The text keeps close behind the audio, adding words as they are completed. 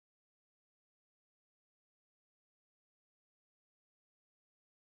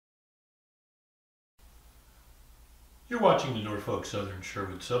You're watching the Norfolk Southern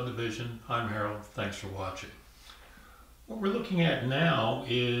Sherwood subdivision. I'm Harold. Thanks for watching. What we're looking at now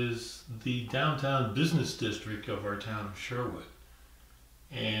is the downtown business district of our town of Sherwood.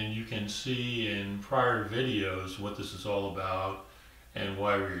 And you can see in prior videos what this is all about and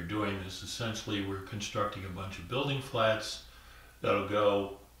why we're doing this. Essentially, we're constructing a bunch of building flats that'll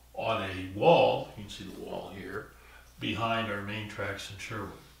go on a wall, you can see the wall here, behind our main tracks in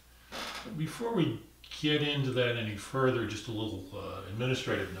Sherwood. Before we get into that any further, just a little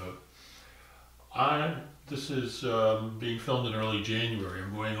administrative note. This is being filmed in early January.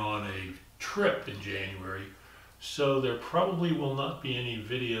 I'm going on a trip in January, so there probably will not be any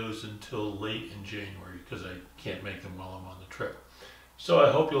videos until late in January because I can't make them while I'm on the trip. So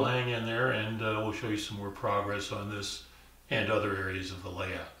I hope you'll hang in there, and we'll show you some more progress on this and other areas of the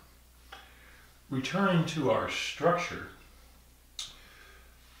layout. Returning to our structure,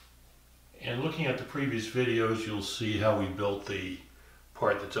 and looking at the previous videos, you'll see how we built the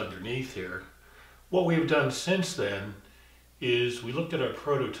part that's underneath here. What we've done since then is we looked at our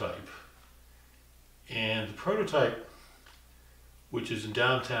prototype. And the prototype, which is in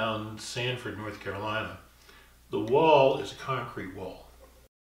downtown Sanford, North Carolina, the wall is a concrete wall.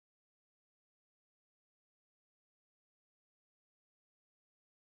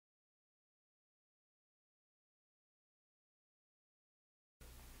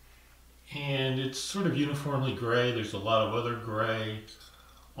 And it's sort of uniformly gray. There's a lot of other gray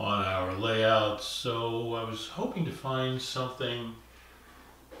on our layout, so I was hoping to find something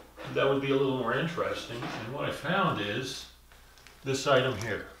that would be a little more interesting, and what I found is this item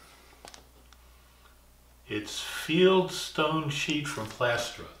here. It's field stone sheet from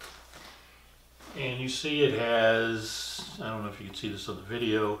Plastra, and you see it has, I don't know if you can see this on the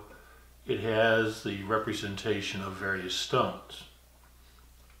video, it has the representation of various stones.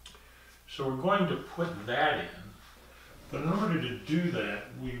 So we're going to put that in, but in order to do that,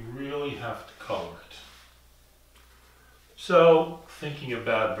 we really have to color it. So, thinking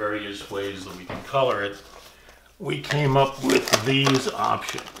about various ways that we can color it, we came up with these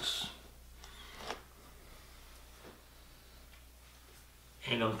options.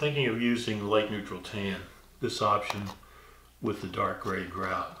 And I'm thinking of using light neutral tan, this option with the dark gray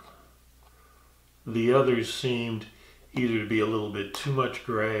grout. The others seemed either to be a little bit too much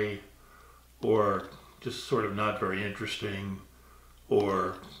gray, or just sort of not very interesting,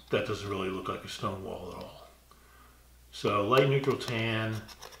 or that doesn't really look like a stone wall at all. So light neutral tan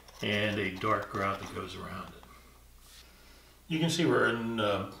and a dark grout that goes around it. You can see we're in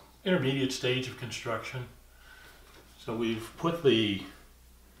an intermediate stage of construction. So we've put the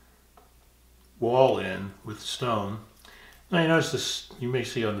wall in with stone. Now you notice this, you may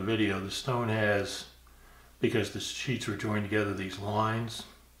see on the video, the stone has, because the sheets are joined together, these lines.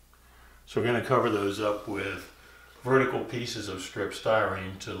 So we're going to cover those up with vertical pieces of strip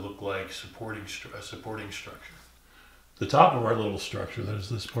styrene to look like a supporting structure. The top of our little structure, that is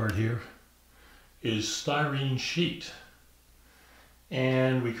this part here, is styrene sheet.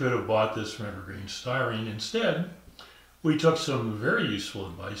 And we could have bought this from Evergreen Styrene. Instead, we took some very useful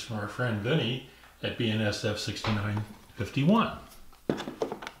advice from our friend Vinny at BNSF 6951.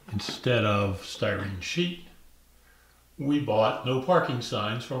 Instead of styrene sheet, we bought no parking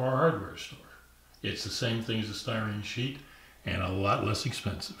signs from our hardware store. It's the same thing as a styrene sheet and a lot less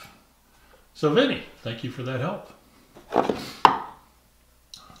expensive. So Vinny, thank you for that help.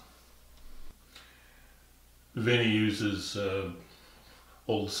 Vinny uses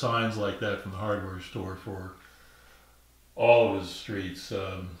old signs like that from the hardware store for all of his streets.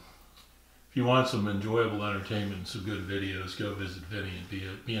 If you want some enjoyable entertainment and some good videos, go visit Vinny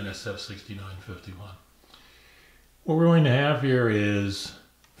at BNSF 6951. What we're going to have here is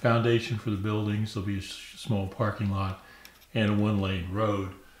foundation for the buildings. There'll be a small parking lot and a one-lane road.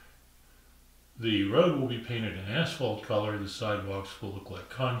 The road will be painted an asphalt color. The sidewalks will look like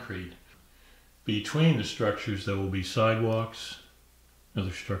concrete. Between the structures there will be sidewalks.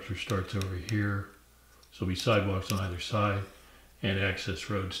 Another structure starts over here. So there'll be sidewalks on either side and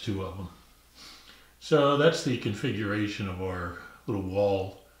access roads, two of them. So that's the configuration of our little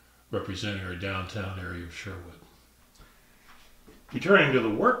wall representing our downtown area of Sherwood. Returning to the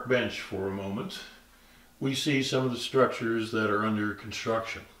workbench for a moment, we see some of the structures that are under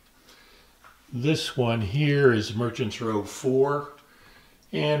construction. This one here is Merchants Row 4,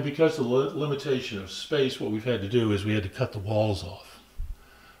 and because of the limitation of space, what we've had to do is we had to cut the walls off.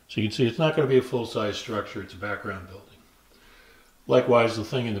 So you can see it's not going to be a full-size structure, it's a background building. Likewise, the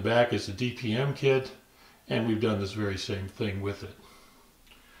thing in the back is the DPM kit, and we've done this very same thing with it.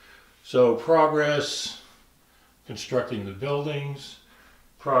 So progress constructing the buildings,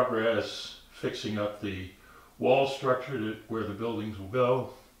 progress fixing up the wall structure where the buildings will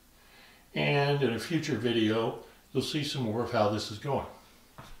go. And in a future video, you'll see some more of how this is going.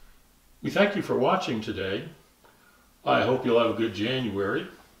 We thank you for watching today. I hope you'll have a good January.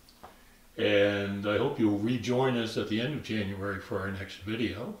 And I hope you'll rejoin us at the end of January for our next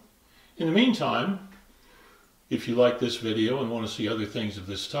video. In the meantime, if you like this video and want to see other things of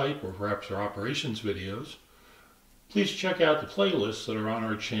this type, or perhaps our operations videos, please check out the playlists that are on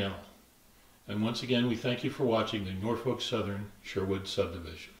our channel. And once again, we thank you for watching the Norfolk Southern Sherwood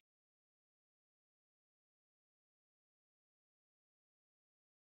subdivision.